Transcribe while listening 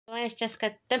It's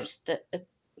Jessica Dumpster.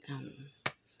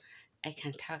 I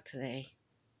can't talk today.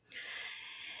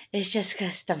 It's Jessica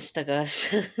Dumpster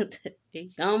Girls.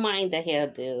 Don't mind the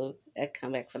hairdo. I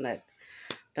come back from that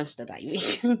dumpster diving.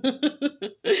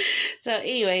 So,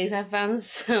 anyways, I found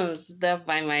some stuff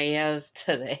by my house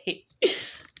today.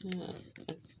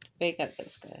 Wake up,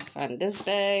 Jessica. I found this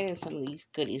bag and some of these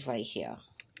goodies right here.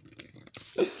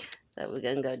 So we're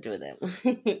gonna go do them.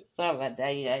 Sorry about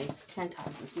that, you guys. Can't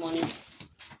talk this morning.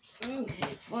 Okay,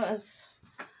 first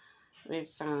we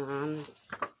found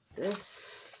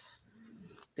this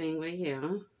thing right here.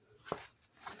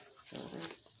 So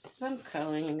there's some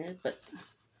coloring in it, but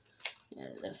yeah,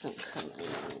 there's some coloring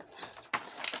in it.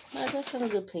 But there's some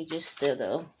good pages still,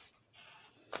 though.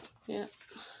 Yep.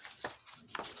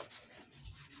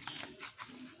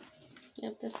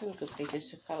 Yep, there's some good pages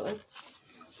to color.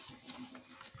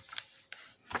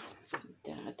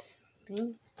 That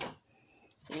thing.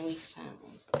 Then we found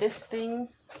this thing.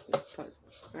 We put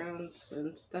crowns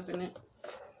and stuff in it.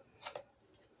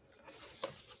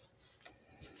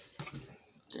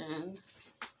 Then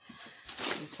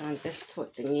we found this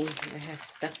tote thingy that has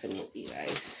stuff in it, you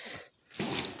guys.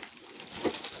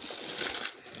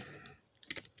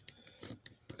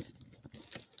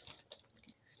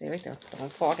 Stay right there.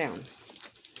 Don't fall down.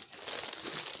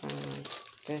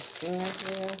 This thing right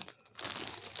here.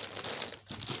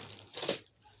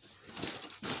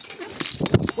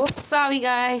 Whoops, sorry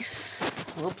guys.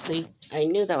 Whoopsie. I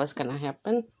knew that was gonna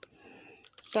happen.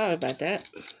 Sorry about that.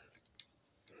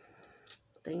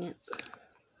 Dang it.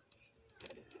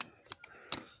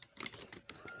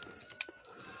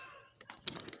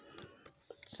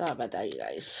 Sorry about that, you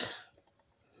guys.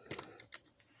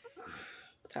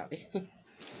 Sorry.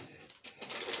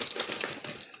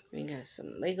 We got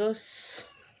some Legos.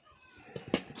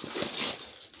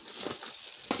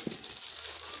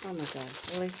 Oh my god,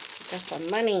 really? We got some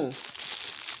money.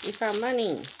 We found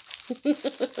money.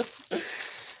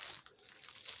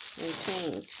 And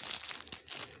change.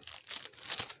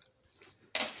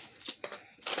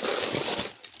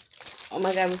 Oh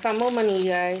my god, we found more money, you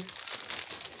guys.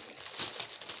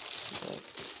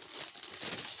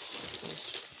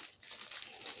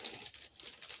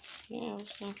 Yeah,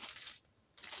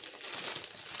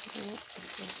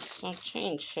 some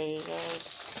change for you guys.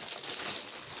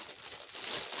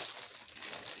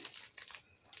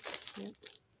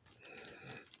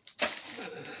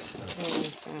 And we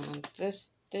found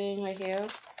this thing right here.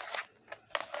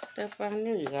 Still brand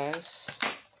new, you guys.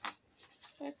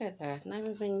 Look at that, not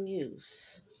even been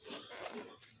used.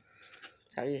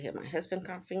 So you hear my husband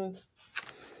coughing.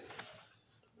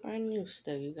 Brand new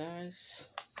still, you guys.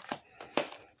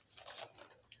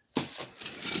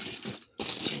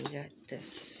 And we got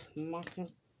this marking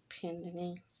pen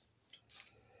thingy.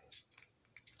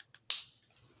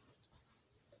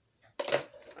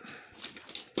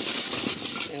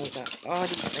 And we got all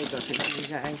these Legos in here, you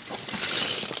guys.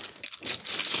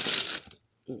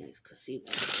 You guys could see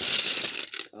that.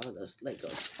 All those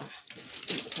Legos. Oh,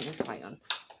 turn this light on.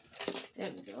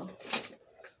 There we go.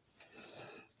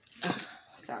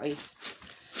 Sorry.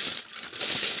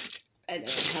 That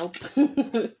didn't help.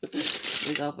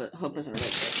 We got hope there's a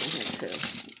Legos in here too.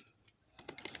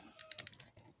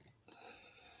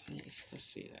 You guys can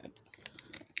see that.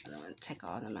 I'm going to take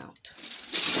all them out.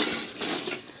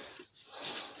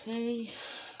 Okay.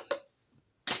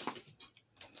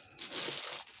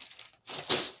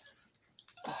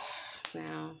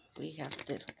 Now we have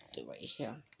this right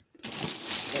here.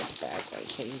 This bag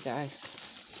right here, you guys.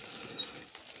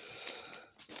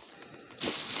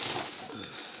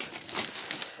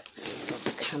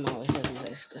 Come over here, you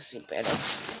guys can see better.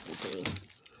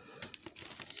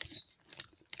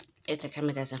 If the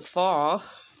camera doesn't fall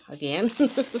again.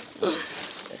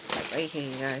 This bag right here,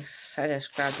 you guys. I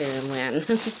just grabbed it and ran.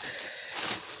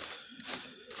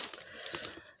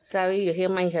 Sorry, you hear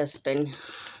my husband.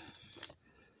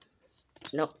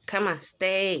 No, come on,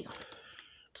 stay.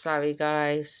 Sorry,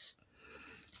 guys.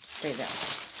 Stay there.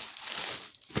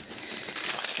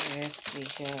 Yes, we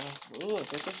have. Ooh,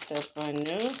 this is still brand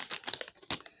new.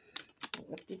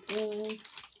 What did you do?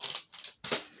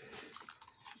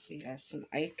 We got some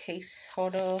eye case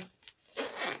holder.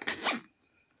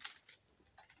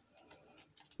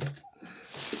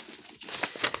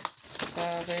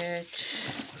 Garbage.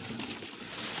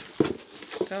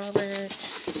 Garbage.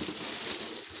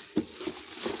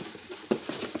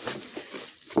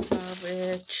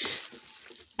 Garbage.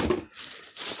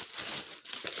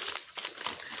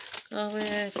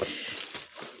 Garbage.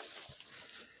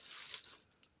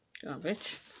 Garbage.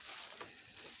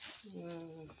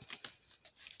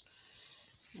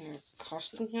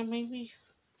 Costume here, maybe?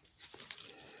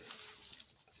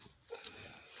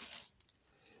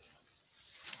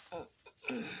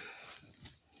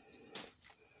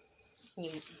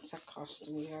 Yeah, it's a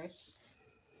costume, you guys.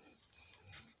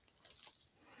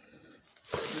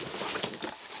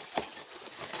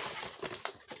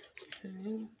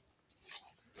 Okay.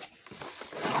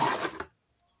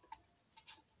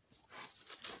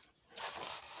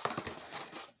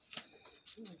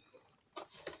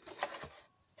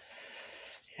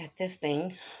 Got this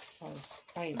thing for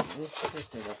Spider-Man.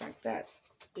 Supposed to look like that,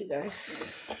 you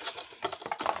guys.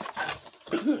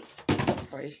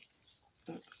 Sorry.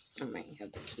 I might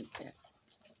have to keep that.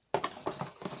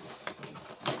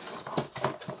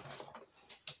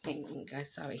 Hang on,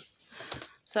 guys. Sorry.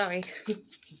 Sorry.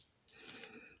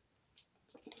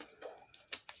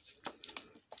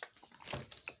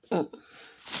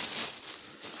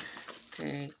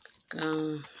 Okay.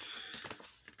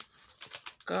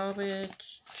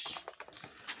 Garbage.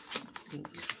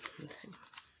 Let's see.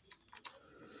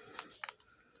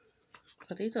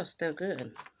 Oh, these are still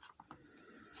good.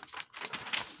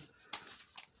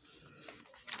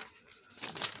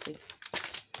 Let's see.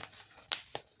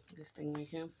 This thing right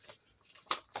here.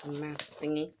 Some math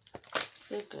thingy.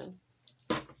 Still good.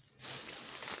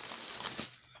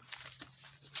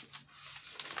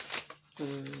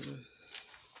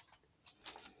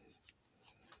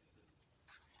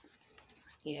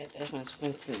 Yeah, that one's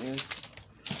Vincent.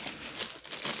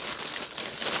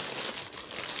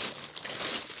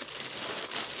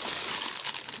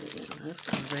 Let's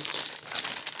go, Rich.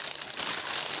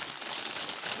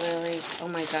 Really? Oh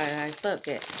my god, I took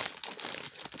it.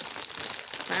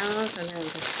 Pounds and then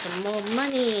there's some more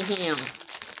money in here.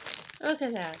 Look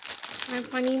at that. I'm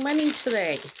finding money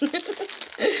today.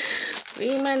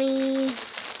 Free money.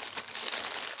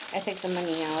 I take the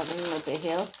money out a little bit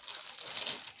here.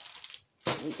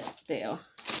 Leave that there.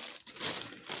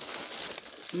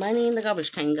 Money in the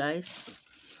garbage can, guys.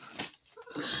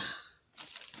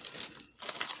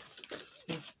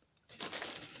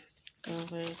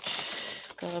 Garbage,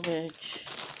 garbage,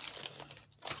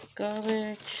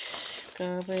 garbage,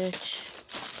 garbage.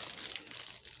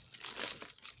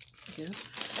 Yeah,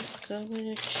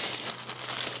 garbage.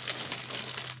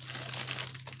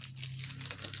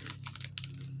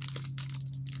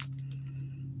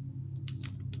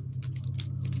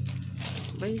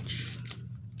 Garbage.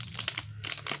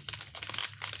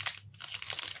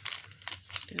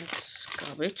 That's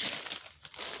garbage.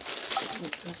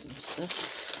 There's some stuff.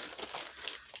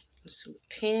 Some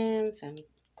pins and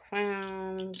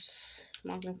crowns,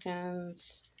 marking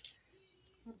pens,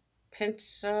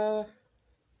 pencil.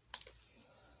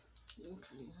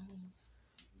 Okay.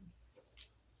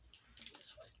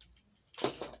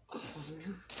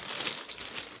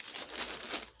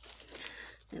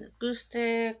 And a glue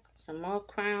stick, some more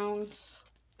crowns,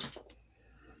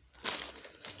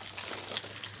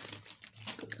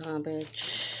 garbage.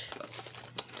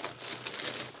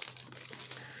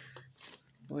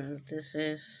 Whatever this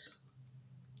is.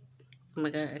 Oh my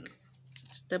god,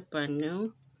 it's the brand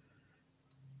new.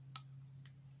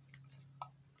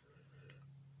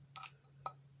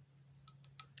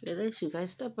 It is, you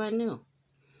guys, the brand new.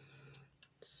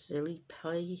 Silly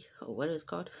Pelly, or what it's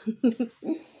called.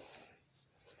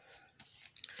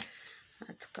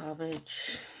 That's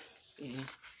garbage. Let's see.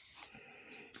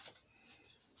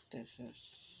 This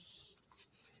is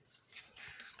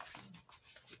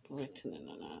written in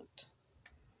or not.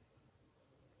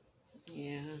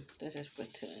 Yeah, this is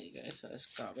written, you guys, so it's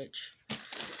garbage.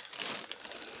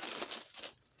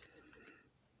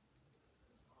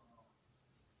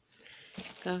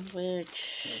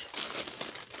 Garbage.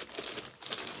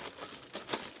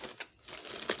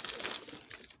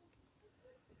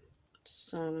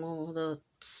 Some more little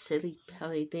silly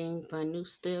Pelly thing, brand new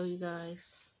still, you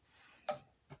guys.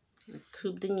 A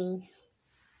coupe thingy.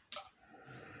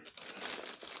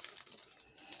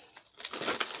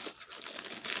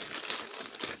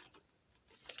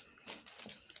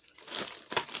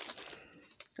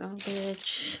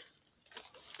 Garbage.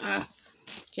 Ah,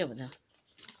 give it up.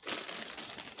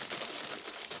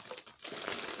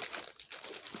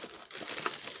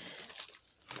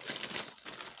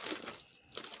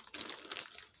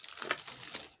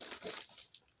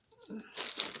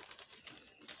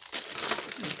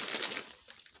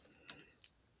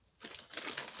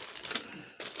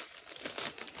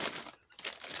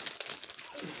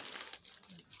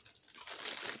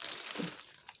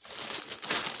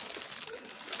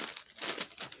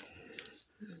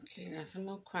 Okay, got some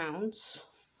more crowns.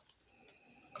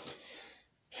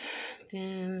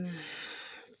 Then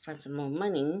find some more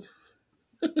money.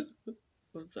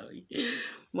 I'm sorry,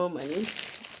 more money.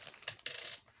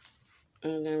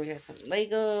 And then we have some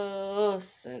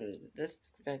Legos and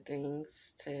this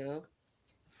things too.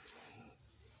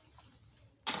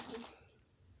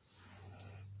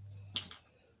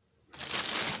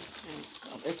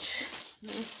 garbage.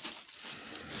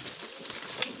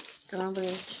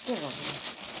 Garbage. Get over here.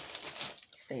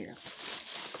 Stay there.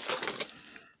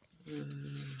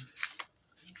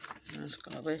 That's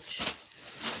garbage.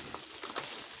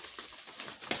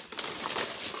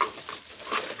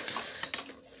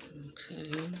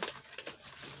 Okay.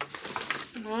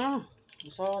 Oh,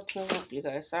 it's all torn up, you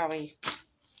guys. Sorry.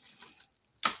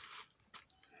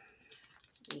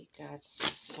 We got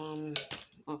some.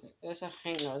 Okay, there's a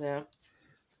hanger there.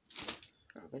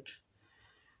 Garbage.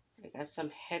 I got some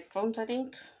headphones, I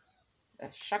think. The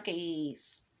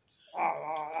Shuckies.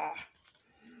 I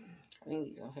think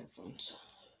these are headphones.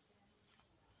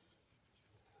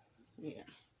 Yeah.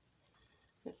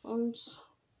 Headphones.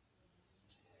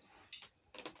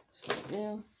 So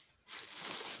there.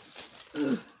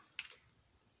 We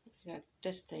got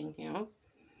this thing here.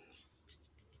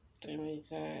 Then we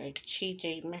got a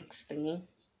TJ Maxx thingy.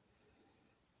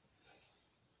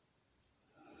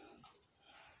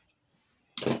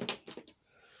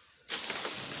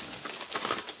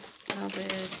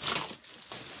 Garbage.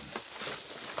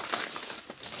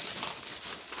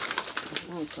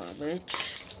 More garbage.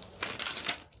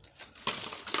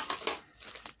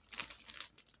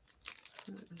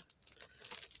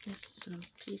 There's some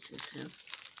pieces here.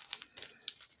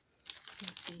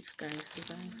 These guys, you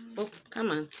guys. Oh,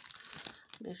 come on.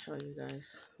 Let me show you guys.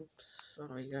 Oops,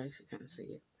 sorry guys, you can't see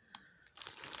it.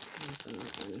 There's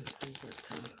another one.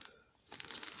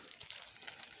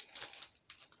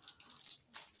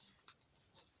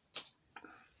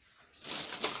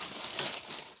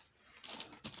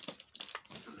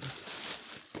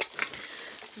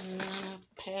 Another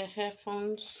pair of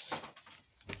headphones.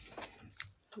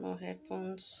 More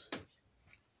headphones.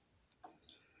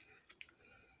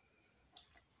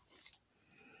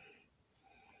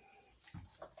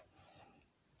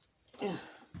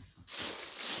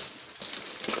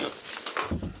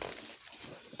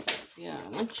 Yeah,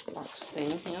 lunchbox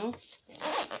thing here.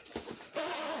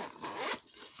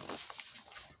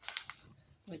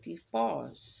 With these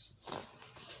bars.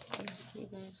 You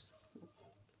guys.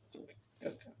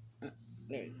 Okay.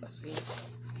 There you go, see?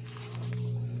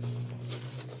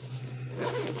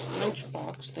 It's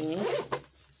lunchbox thingy.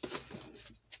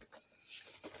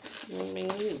 Not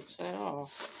being used at all.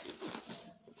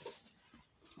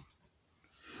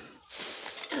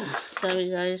 Sorry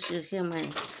guys, you hear my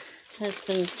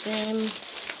husband's game.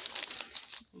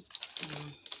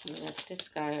 We got this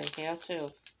guy right here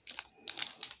too.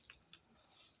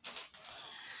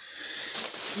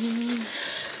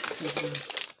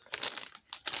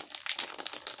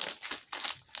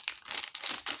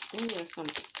 There's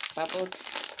some bubble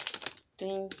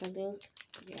things, I think.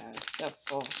 Yeah, stuff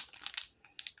for.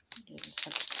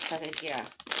 Just cut it, yeah.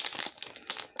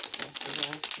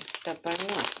 That's stuff I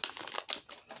know.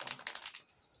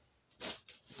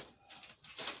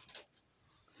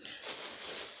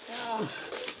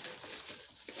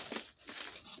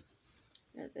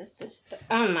 This stuff.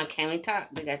 Oh my, can we talk?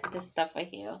 We got this stuff right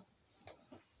here.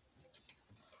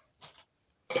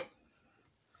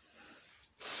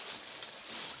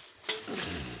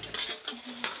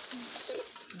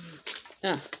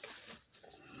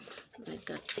 We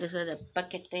got this other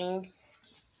bucket thing.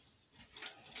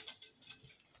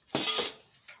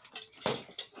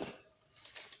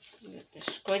 We got the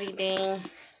squirty thing.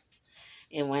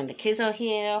 And when the kids are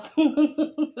here,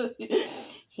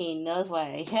 he knows what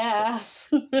I have.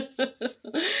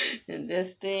 And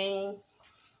this thing.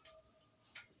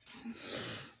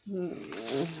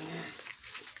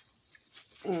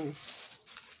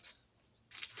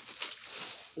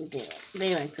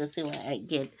 They like to see what I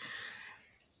get.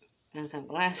 And some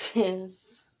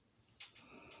glasses.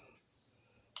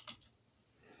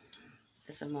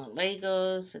 There's some more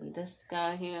Legos and this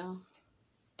guy here.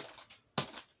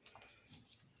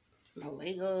 More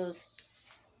Legos.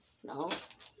 No.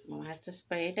 Mom has to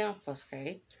spray it down first,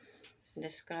 okay?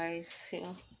 This guy's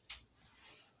here.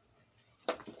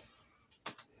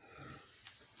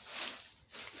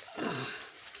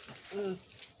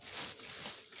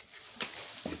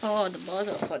 Oh, the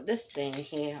bottle for this thing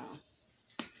here.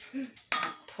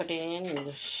 Put it in and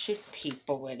you shoot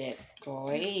people with it.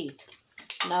 Great.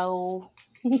 No.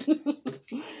 We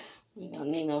don't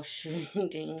need no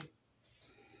shooting.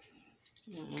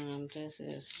 This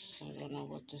is, I don't know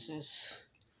what this is.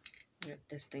 We got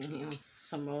this thing here.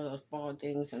 Some of those ball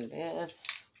things and this.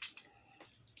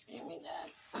 Give me that.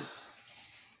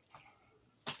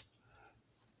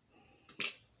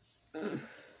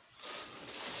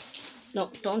 No,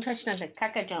 don't touch nothing.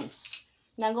 Caca jumps.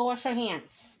 Now go wash your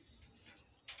hands.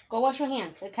 Go wash your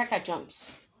hands. The caca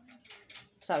jumps.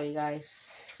 Sorry,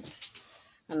 guys.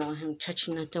 I know I'm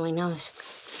touching nothing right now.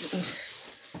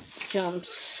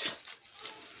 jumps.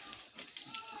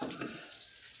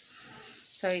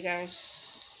 Sorry guys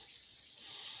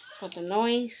for the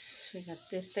noise. We got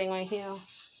this thing right here.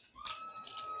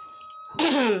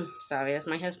 Sorry, that's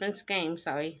my husband's game.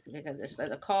 Sorry, we got this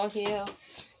little car here.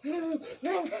 You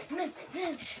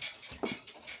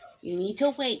need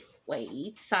to wait.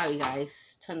 Wait. Sorry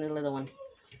guys. Turn the little one.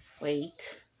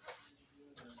 Wait.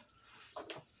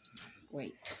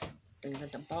 Wait. We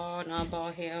got the ball, another ball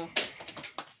here.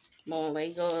 More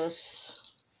Legos.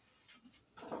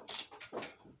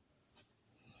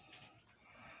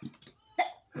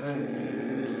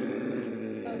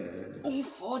 He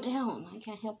fall down. I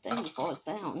can't help that he falls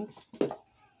down.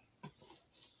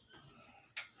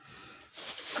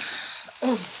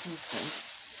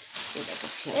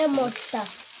 Okay. And more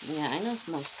stuff. Yeah, I know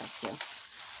more stuff here.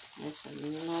 There's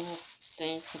another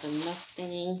thing for the nut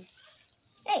thingy.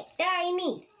 Hey, that I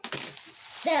need.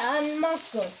 The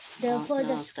marker. For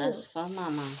the school. That's for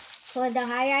Mama. For the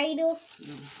highlighter.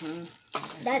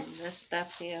 That's this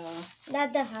stuff here.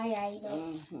 That's the highlighter.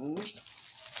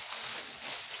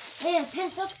 And a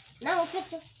pencil. No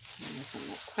pencil. And some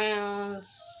more crowns.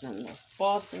 Some more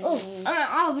ball things. Oh,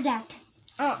 all of that.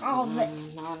 All of it.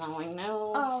 No, right now.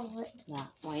 All of it. Not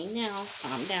right now.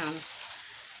 Calm down.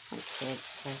 My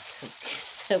kids like to get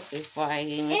stuff before I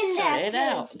even sort it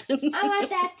out. I want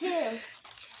that too.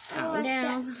 Calm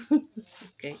down.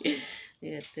 Okay.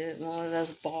 You got more of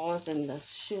those balls and the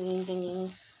shooting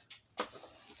thingies.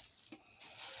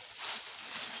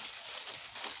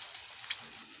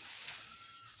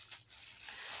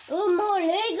 Oh, more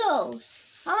Legos.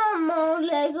 Oh, more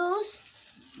Legos.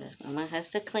 Mama has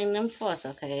to clean them first,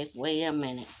 okay? Wait a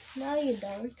minute. No, you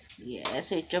don't.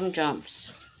 Yes, it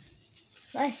jumps.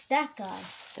 What's that guy?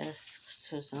 That's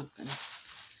for something.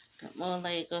 Got more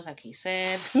Legos, like he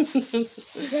said.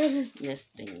 This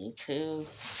thingy too.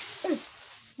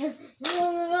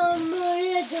 More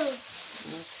Legos.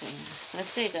 Okay,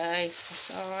 that's it, guys.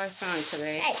 That's all I found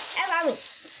today. Hey, about me.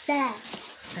 There.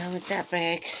 Done with that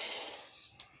bag.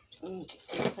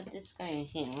 Okay, put this guy in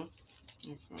here.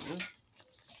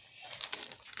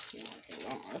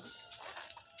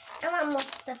 I want more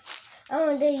stuff. I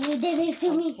want that you did it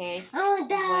to me. Okay. I want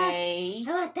that. Wait. I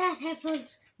want that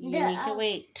headphones. You need to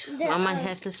wait. Mama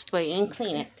has to spray and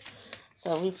clean it.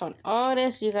 So we found all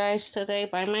this, you guys, today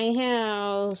by my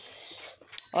house.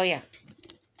 Oh, yeah.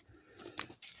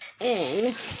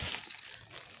 And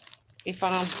we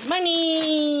found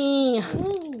money.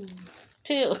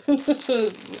 Too.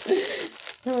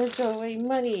 Don't throw away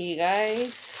money, you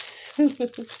guys.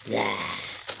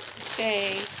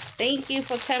 Okay. Thank you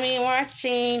for coming and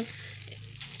watching.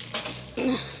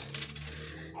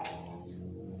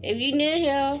 If you're new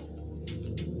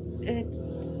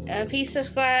here, please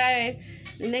subscribe.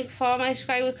 Look for my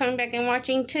subscribers coming back and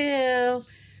watching too.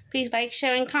 Please like,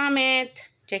 share, and comment.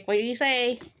 Jake, what do you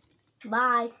say?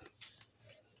 Bye.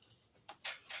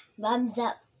 Thumbs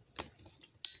up.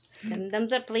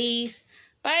 Thumbs up, please.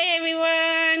 Bye,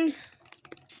 everyone.